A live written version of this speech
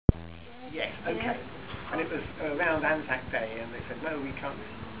Yes, okay. And it was around Anzac Day, and they said, no, we can't.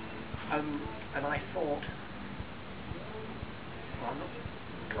 And I thought, well, I'm not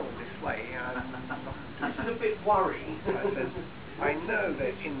going this way. This is a bit worrying. I said, I know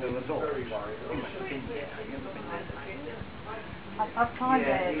that in the resort, you must have been there. Have you ever been there? I've tried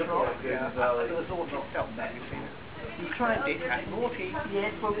there. The resort itself, have you seen it? You tried it at Naughty.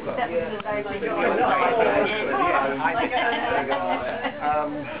 Yes, well, that was the day we got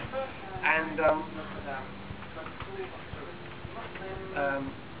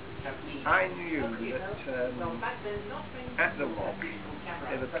I knew that at the Rock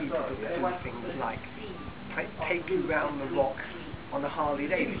there were people that would do things like take you round the Rock on a Harley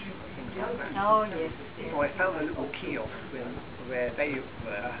Davidson, things like that. Oh, yes. So I found a little kiosk where they were,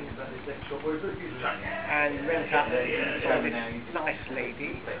 and went up and saw this nice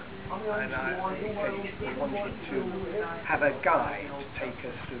lady, and he said he wanted to have a guide to take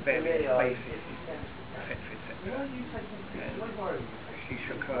us to various places, etc., etc. And she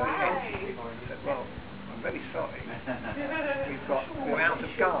shook her head and said, well, I'm very sorry, we're out of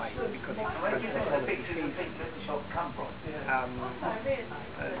guides because it's holiday season. And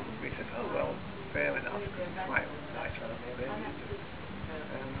we said, oh well, fair enough, because it's quite nice around there.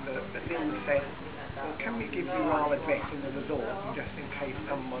 And Lynn said, well, can we give you our address in the resort just in case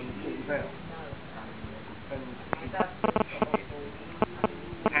someone falls out?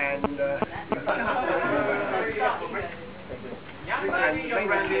 And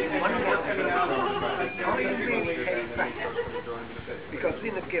because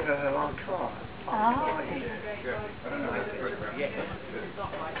Lynn had given her our card. Yes.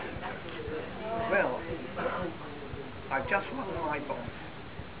 Well, I just rung my boss.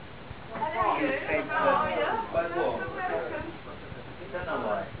 She said that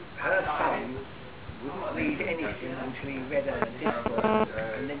her son wouldn't read anything until he read a discourse,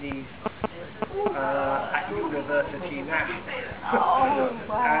 and then he's at university now. Oh,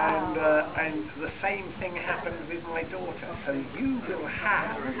 wow. And the same thing happened with my daughter. So you will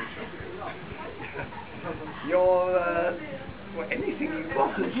have your anything you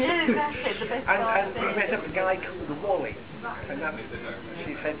want. Yeah, that's it, the best and we met up a guy called Wally, and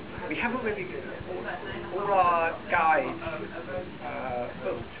she said, we haven't really all our guides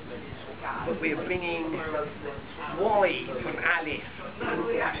booked, but we're bringing Wally from Alice.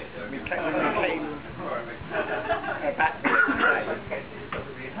 We came back the next day.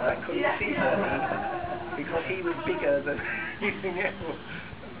 I couldn't see Wally because he was bigger than anything else.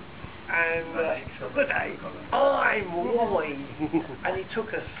 And good day, I'm Wally. And he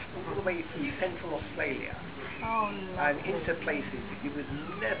took us all the way through Central Australia. And into places that you would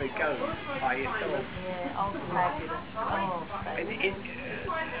never go by yourself. Yeah, oh, fabulous. Oh, fabulous.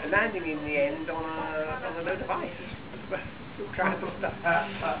 And landing in the end on a load of ice. Trying to stuff.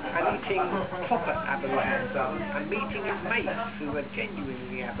 And eating proper abalone and meeting his mates who were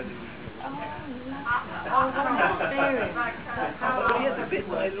genuinely abalone. Oh, what an experience. But here's the bit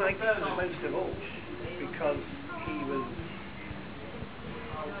that I liked most of all, because he was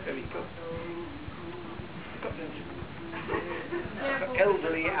very good. Got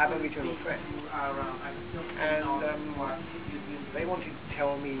elderly Aboriginal friends, and they wanted to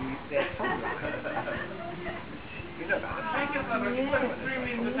tell me their songline. You know about it?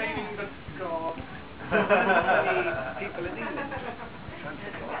 People in England.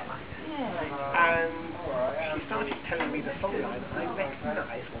 And she started telling me the songline, and I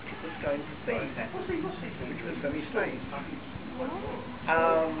recognised what it was going to be, which was very strange.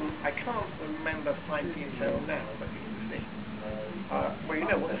 I can't remember fine detail now, but you can see. Well, you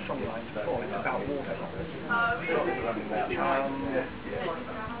know what a songline is for, it's about water loss.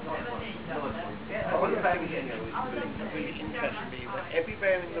 One of the things that really interests me is that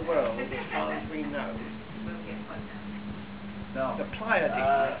everywhere in the world, as far as we know, the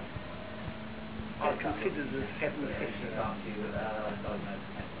Pleiades are considered as seven sisters.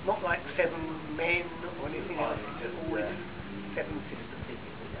 Not like seven men or anything else, it's just always seven sisters.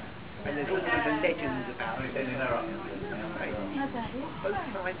 And there's always the legends about it. Both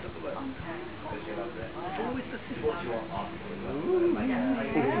sides of the world. It's always the sisters.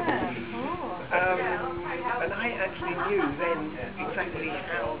 And I actually knew then exactly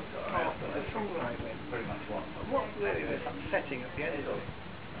how part of the songline went. And what really was upsetting at the end of it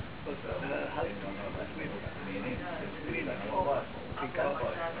was that her husband was really horrible, because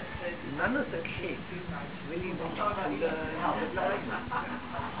none of the kids really wanted to learn the language.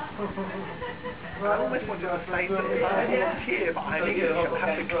 I always wanted to say that I volunteer, but I'm English, I'll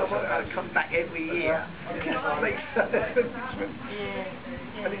have to come back every year just to make sure there's a difference. Yeah,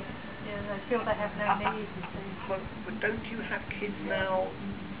 they feel they have no need. But don't you have kids now,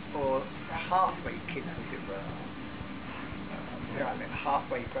 or halfway kids, as it were,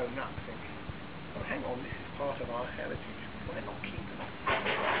 halfway grown up, think, oh, hang on, this is part of our heritage. Why not keep it?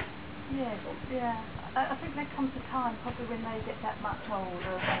 Yes, yeah. I think there comes a time, probably when they get that much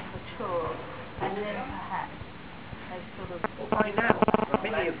older and mature, and then perhaps they sort of... Well, by now,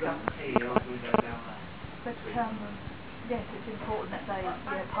 many of them... But, yes, it's important that they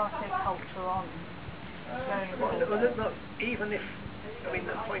pass their culture on. Very important. Well, even if... I mean,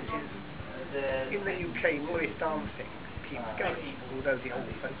 the point is, in the UK, Morris dancing keeps going, although the old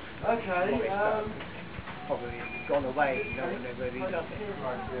folks Morris dancing probably gone away, no one ever really does it.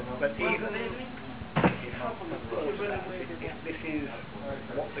 But even if this is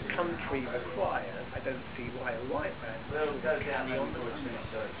what the country requires, I don't see why a white man should carry on the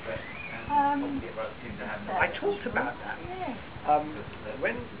I talked about that.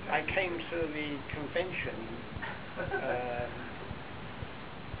 When I came to the convention a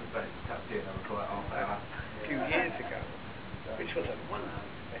few years ago, which was a wonderful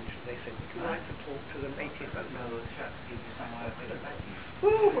convention, they said, would you like to talk to the native owners?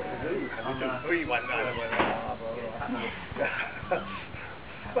 Oh, what to do? How to do?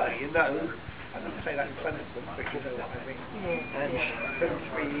 Well, you know, I don't say that in front of them, but you know what I mean. And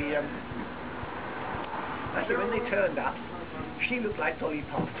actually, when they turned up, she looked like Dolly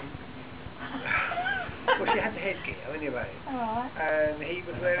Parton. Well, she had the headgear anyway, and he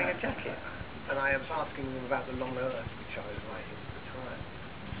was wearing a jacket. And I was asking them about the Long Earth, which I was writing at the time.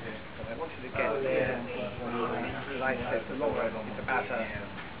 And I wanted to get there, and I said the Long Earth is about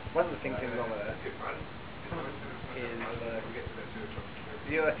one of the things in Long Earth is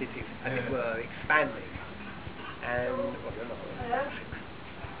the Earth is, as it were, expanding, and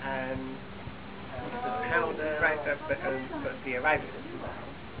and how the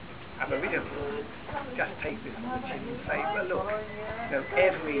Aboriginals just take this on the chin and say, well, look, you know,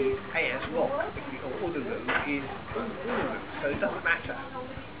 every AS rock, or Uluru, is Uluru, so it doesn't matter.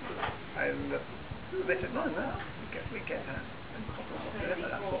 And they said, no, we get that.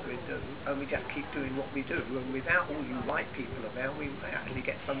 That's what we do, and we just keep doing what we do, and without all you white people around, we may actually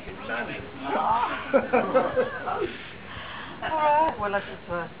get something done. Alright, well, I just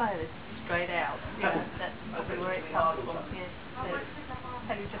say this straight out. Yeah, that's probably where it comes from. Yes,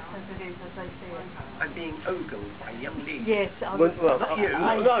 tell you just as it is, as they see it. I'm being ogled by young ladies. Yes, I would. Well, not you.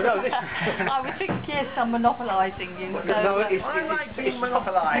 No, this. I would think, yes, I'm monopolising you. So, no, it's being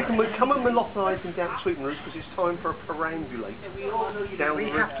monopolised. You can come and monopolise them down to Sweeten Roots because it's time for a perambulate. We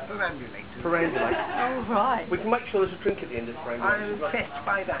have to perambulate. Perambulate. Oh, right. We can make sure there's a drink at the end of the perambulate. I'm impressed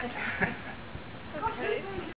by that. Okay.